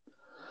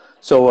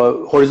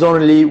 So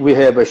horizontally we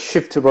have a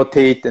shift to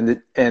rotate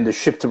and a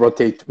shift to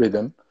rotate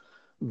rhythm.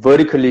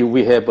 Vertically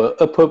we have a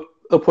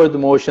upward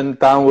motion,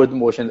 downward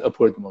motion,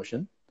 upward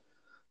motion.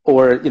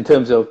 Or in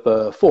terms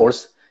of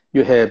force,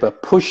 you have a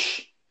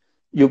push.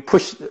 You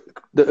push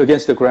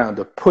against the ground,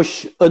 a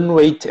push,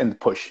 unweight, and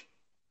push.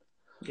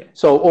 Yeah.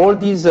 So all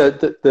these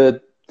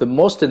the the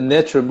most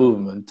natural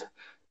movement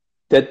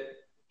that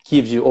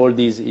gives you all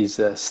these is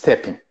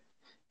stepping.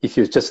 If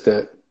you just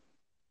have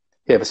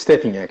a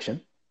stepping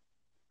action,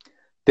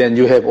 then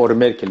you have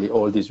automatically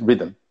all this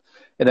rhythm.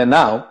 And then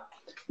now,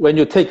 when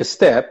you take a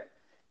step,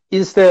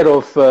 instead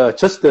of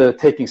just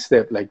taking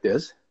step like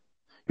this,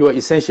 you are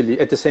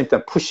essentially at the same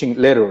time pushing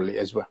laterally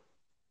as well.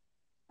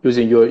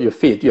 Using your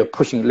feet, you're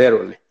pushing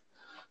laterally.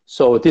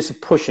 So this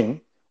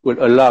pushing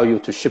will allow you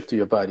to shift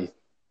your body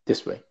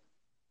this way.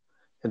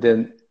 And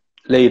then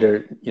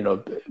later,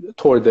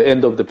 toward the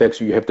end of the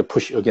backswing, you have to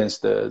push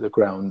against the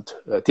ground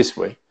this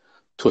way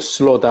to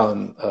slow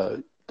down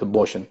the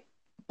motion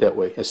that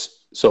way.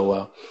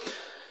 So,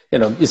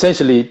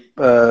 essentially,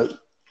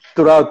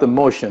 throughout the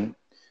motion,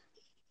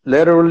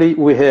 laterally,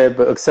 we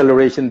have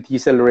acceleration,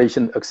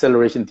 deceleration,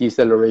 acceleration,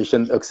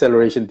 deceleration,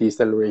 acceleration,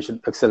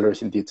 deceleration,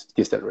 acceleration,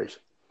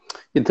 deceleration.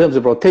 In terms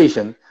of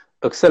rotation,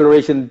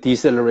 acceleration,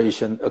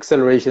 deceleration,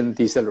 acceleration,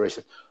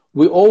 deceleration.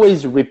 We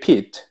always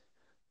repeat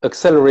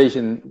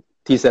acceleration,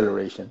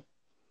 deceleration.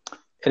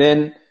 And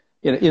then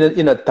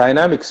in a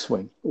dynamic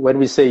swing, when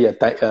we say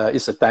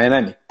it's a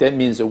dynamic, that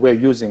means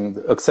we're using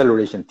the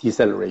acceleration,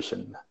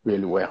 deceleration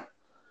really well.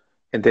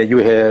 And then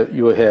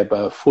you have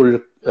a full,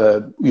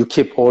 you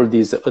keep all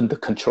these under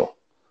control.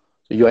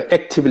 So you are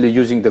actively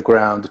using the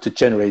ground to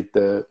generate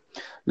the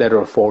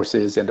lateral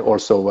forces and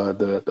also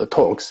the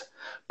torques,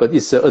 but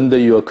it's under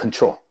your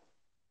control.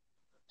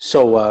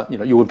 So,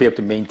 you will be able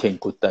to maintain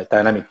good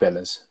dynamic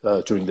balance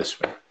during the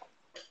swing.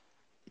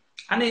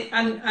 And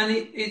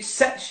it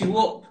sets you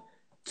up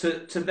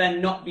to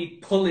then not be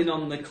pulling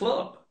on the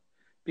club,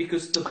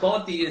 because the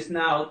body is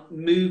now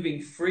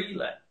moving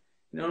freely.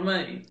 You know what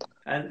I mean?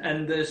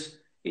 And there's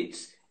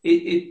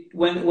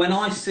when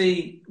I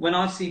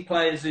see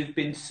players who've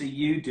been to see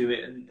you do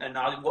it, and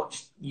I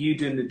watch you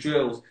doing the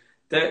drills,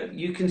 that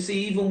you can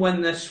see even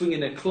when they're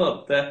swinging a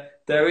club,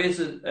 there is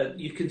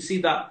you can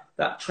see that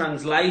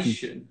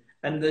translation,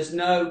 and there's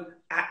no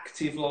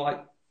active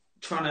like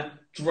trying to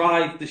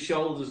drive the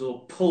shoulders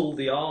or pull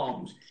the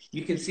arms.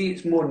 You can see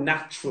it's more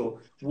natural,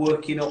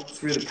 working up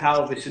through the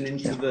pelvis and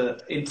into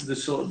the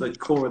sort of the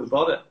core of the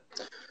body.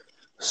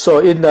 So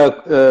in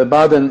the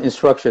modern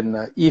instruction,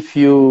 if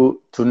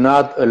you do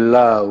not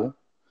allow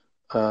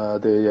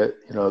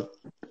the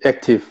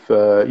active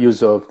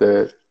use of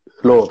the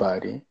lower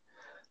body,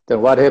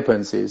 then what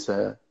happens is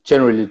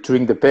generally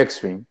during the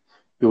backswing,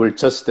 you will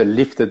just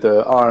lift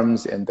the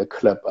arms and the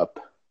club up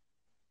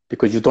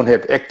because you don't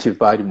have active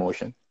body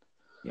motion.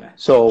 Yeah.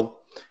 So,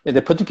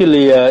 and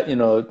particularly,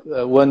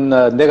 one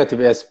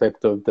negative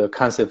aspect of the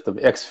concept of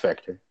X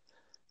factor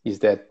is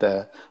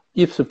that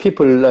if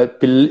people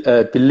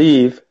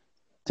believe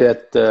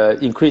that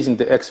increasing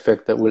the X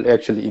factor will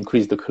actually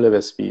increase the club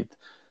speed,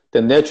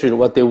 then naturally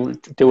what they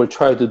will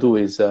try to do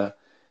is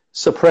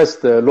suppress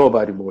the lower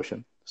body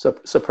motion,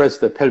 suppress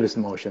the pelvis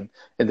motion,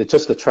 and they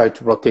just try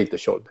to rotate the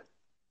shoulder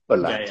a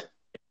lot,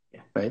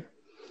 right?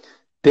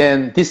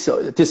 Then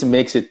this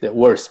makes it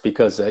worse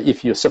because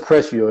if you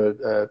suppress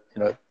your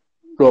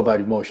lower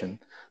body motion,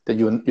 then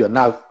you're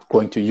not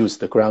going to use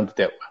the ground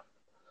that well.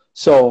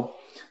 So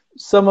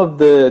some of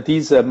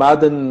these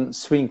modern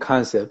swing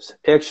concepts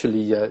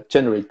actually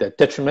generate the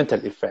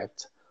detrimental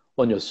effect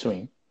on your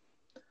swing.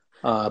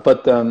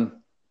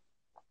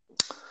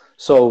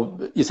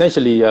 So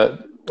essentially,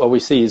 what we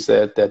see is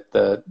that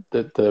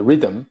the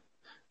rhythm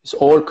is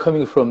all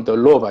coming from the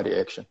lower body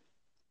action,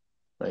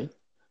 right?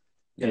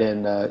 Yeah.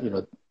 And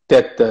then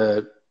that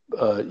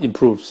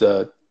improves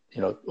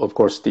of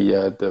course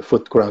the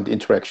foot ground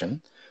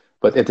interaction,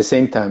 but at the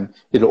same time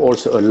it'll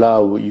also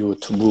allow you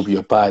to move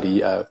your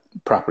body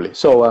properly.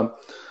 So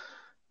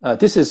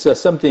this is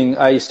something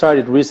I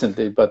started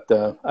recently, but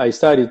I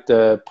started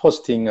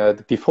posting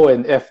the before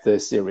and after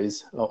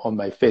series on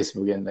my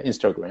Facebook and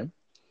Instagram.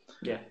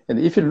 Yeah. And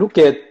if you look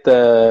at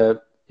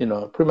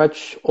pretty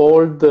much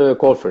all the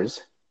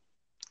golfers,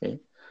 okay,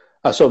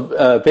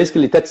 so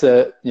basically that's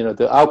the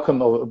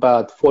outcome of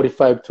about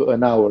 45 to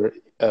an hour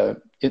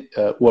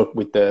work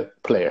with the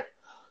player.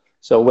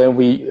 So when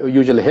we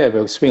usually have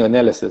a swing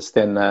analysis,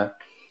 then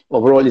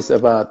overall it's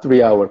about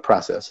 3-hour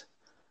process.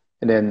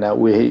 And then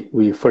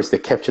we first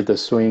capture the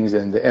swings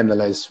and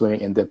analyze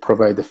swing and then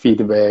provide the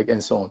feedback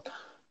and so on.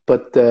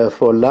 But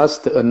for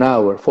last an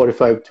hour,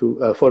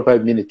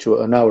 45 minutes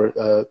to an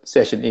hour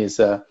session is,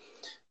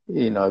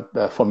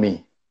 for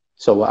me.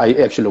 So I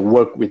actually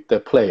work with the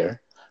player.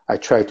 I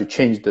try to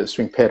change the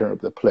swing pattern of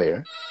the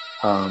player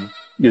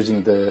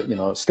using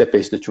the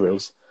step-based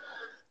drills.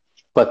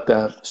 But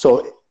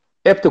so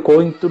after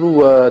going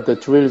through the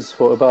drills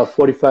for about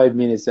 45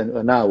 minutes and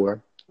an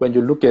hour, when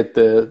you look at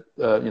the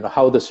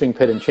how the swing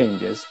pattern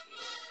changes,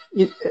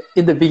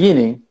 in the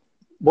beginning,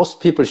 most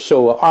people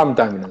show an arm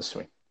dominant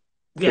swing.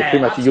 Yeah,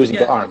 pretty much using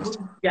the arms.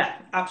 Yeah,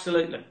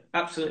 absolutely.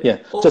 Yeah,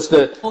 just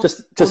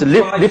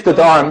lift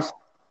the arms.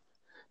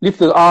 Lift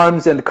the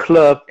arms and the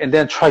club, and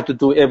then try to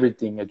do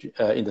everything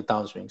in the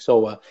downswing.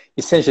 So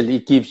essentially,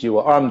 it gives you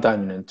an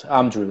arm-dominant,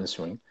 arm-driven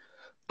swing.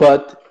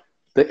 But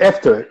the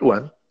after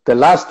one, the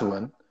last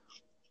one,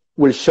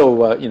 will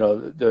show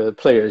the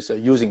players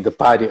using the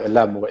body a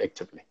lot more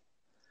actively.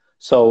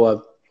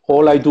 So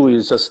all I do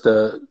is just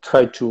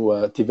try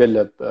to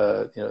develop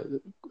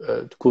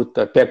good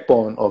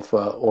backbone of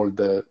all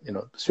the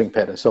swing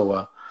patterns.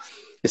 So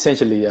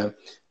essentially,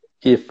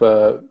 if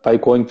by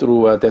going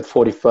through that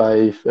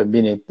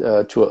 45-minute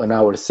to an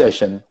hour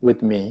session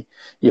with me,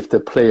 if the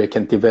player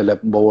can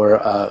develop more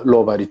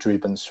low body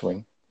driven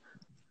swing,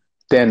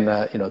 then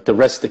the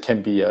rest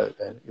can be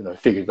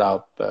figured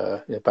out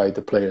by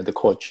the player and the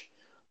coach.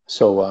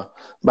 So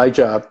my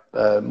job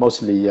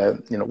mostly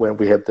when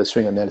we have the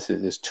swing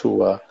analysis is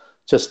to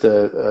just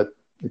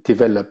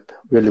develop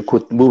really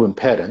good movement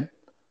pattern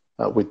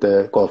with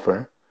the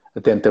golfer.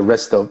 And then the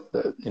rest of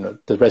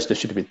the rest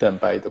should be done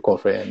by the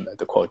golfer and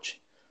the coach.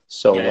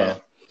 So yeah.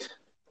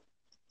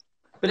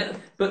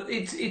 But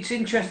it's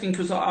interesting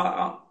because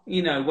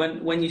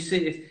when you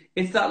see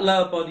if that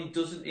lower body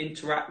doesn't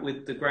interact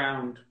with the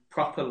ground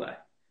properly,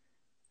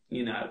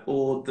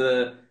 or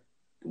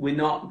we're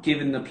not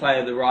giving the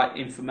player the right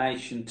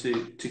information to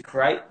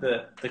create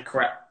the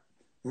correct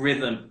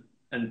rhythm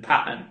and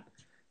pattern,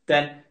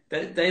 then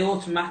they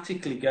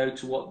automatically go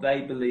to what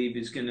they believe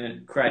is going to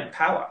create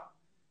power,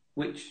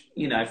 which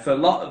for a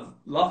lot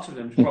of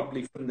them is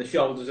probably from the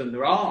shoulders and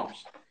their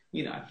arms,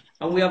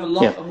 and we have a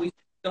lot, and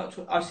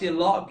I see a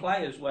lot of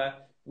players where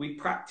we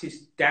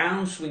practice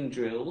downswing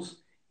drills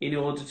in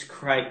order to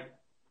create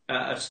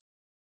a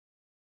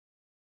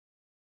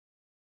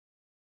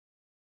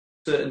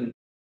certain